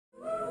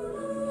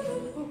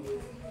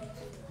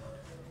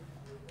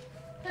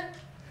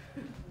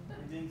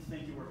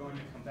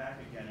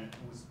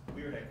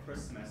weird at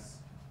Christmas.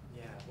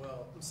 Yeah,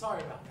 well, I'm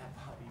sorry about that,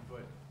 Bobby,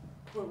 but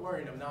quit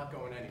worrying, I'm not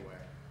going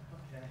anywhere.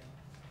 Okay.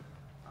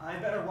 I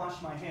better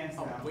wash my hands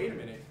now. Oh, wait a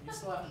minute. You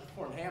still have to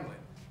perform Hamlet.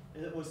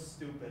 It was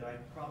stupid. I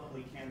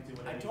probably can't do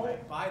it I anyway.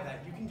 don't buy that.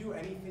 You can do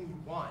anything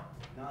you want.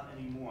 Not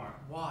anymore.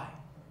 Why?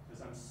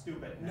 Because I'm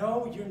stupid now.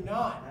 No, you're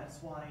not.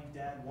 That's why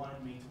Dad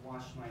wanted me to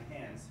wash my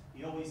hands.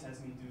 He always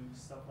has me do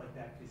stuff like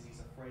that because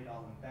he's afraid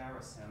I'll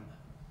embarrass him.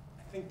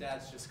 I think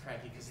Dad's just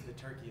cranky because the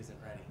turkey isn't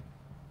ready.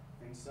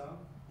 Think so?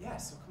 Yeah,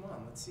 so come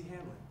on, let's see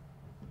Hamlet.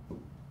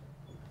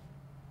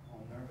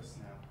 I'm nervous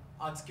now.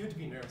 Oh, it's good to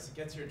be nervous. It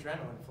gets your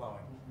adrenaline flowing.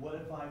 What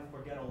if I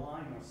forget a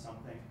line or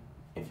something?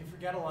 If you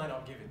forget a line,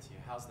 I'll give it to you.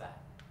 How's that?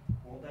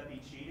 Won't that be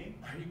cheating?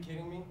 Are you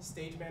kidding me?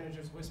 Stage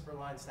managers whisper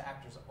lines to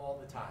actors all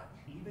the time.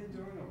 Even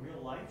during a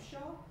real life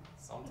show?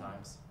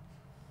 Sometimes.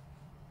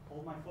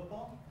 Hold my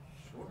football?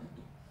 Sure.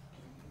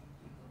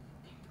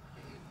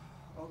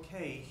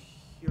 Okay,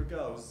 here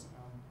goes.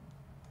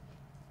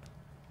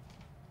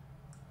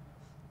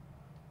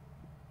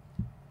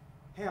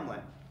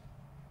 Hamlet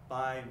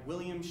by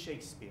William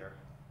Shakespeare.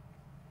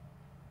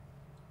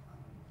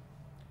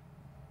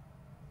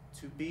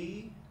 To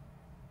be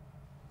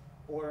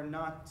or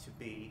not to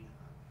be,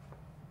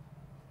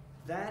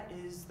 that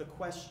is the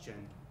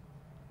question.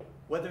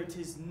 Whether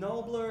 'tis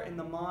nobler in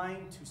the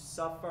mind to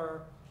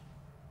suffer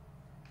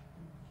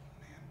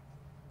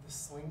The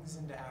slings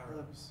and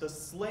arrows. the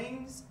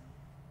slings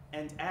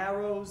and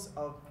arrows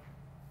of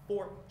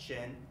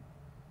fortune,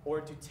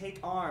 or to take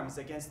arms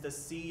against the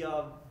sea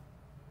of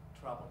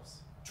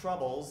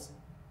troubles,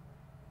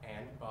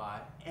 and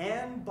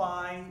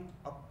by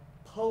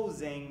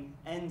opposing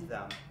end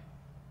them.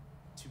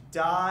 To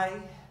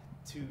die,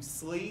 to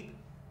sleep,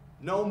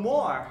 no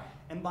more,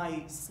 and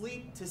by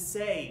sleep to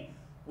say,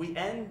 we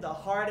end the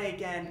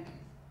heartache and...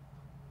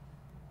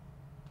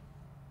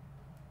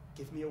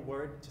 Give me a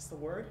word, just a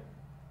word.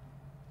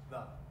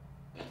 the.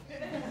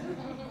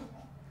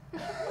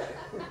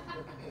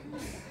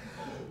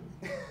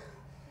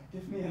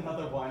 Give me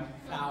another one.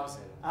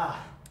 1,000.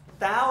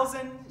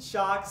 1,000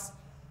 shocks,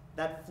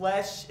 that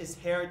flesh is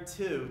hair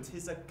too.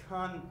 'Tis a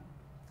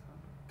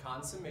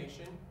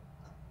Consummation.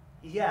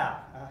 Yeah,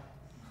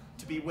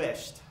 to be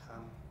wished.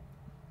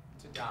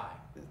 To die.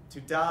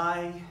 To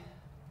die,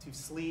 to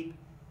sleep,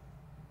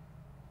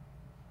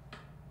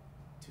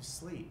 to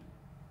sleep.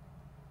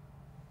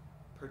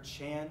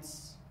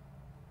 Perchance,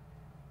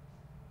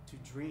 to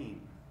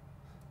dream.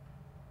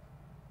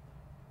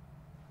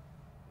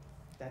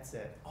 That's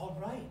it. All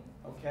right.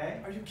 Okay?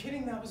 Are you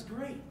kidding? That was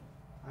great.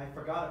 I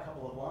forgot a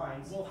couple of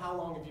lines. Well, how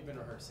long have you been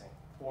rehearsing?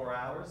 4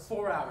 hours?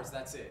 4 hours,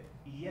 that's it.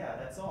 Yeah,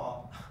 that's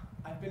all.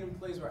 I've been in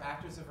plays where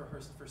actors have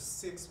rehearsed for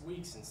 6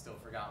 weeks and still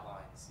forgot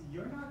lines.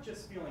 You're not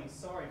just feeling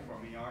sorry for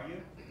me, are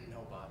you? No,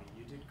 Bobby,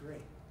 you did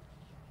great.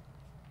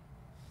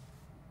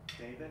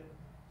 David,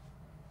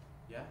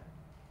 Yeah?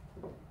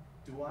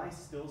 do I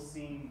still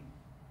seem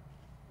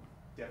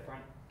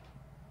different?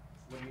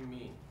 What do you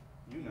mean?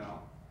 You know,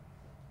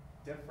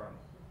 different.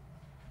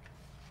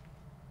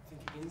 I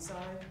think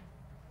inside,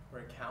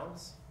 where it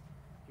counts,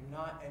 you're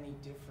not any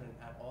different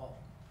at all.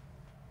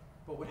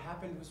 But what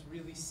happened was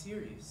really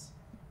serious.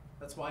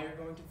 That's why you're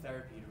going to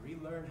therapy, to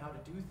relearn how to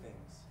do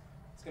things.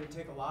 It's going to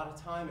take a lot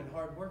of time and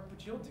hard work,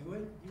 but you'll do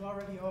it. You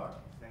already are.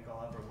 Think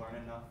I'll ever learn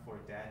enough for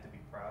Dad to be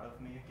proud of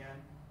me again?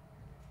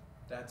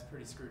 Dad's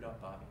pretty screwed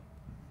up, Bobby.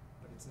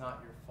 But it's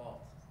not your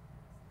fault.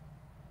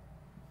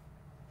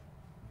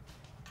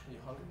 Are you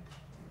hungry?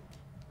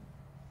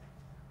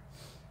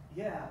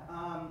 Yeah,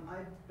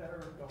 I'd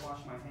better go wash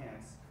my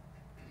hands.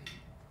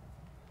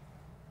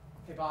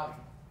 Hey, Bobby.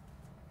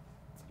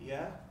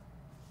 Yeah?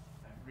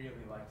 I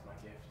really liked my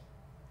gift.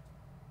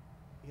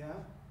 Yeah?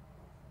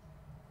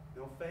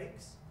 No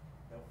fakes?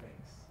 No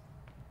fakes.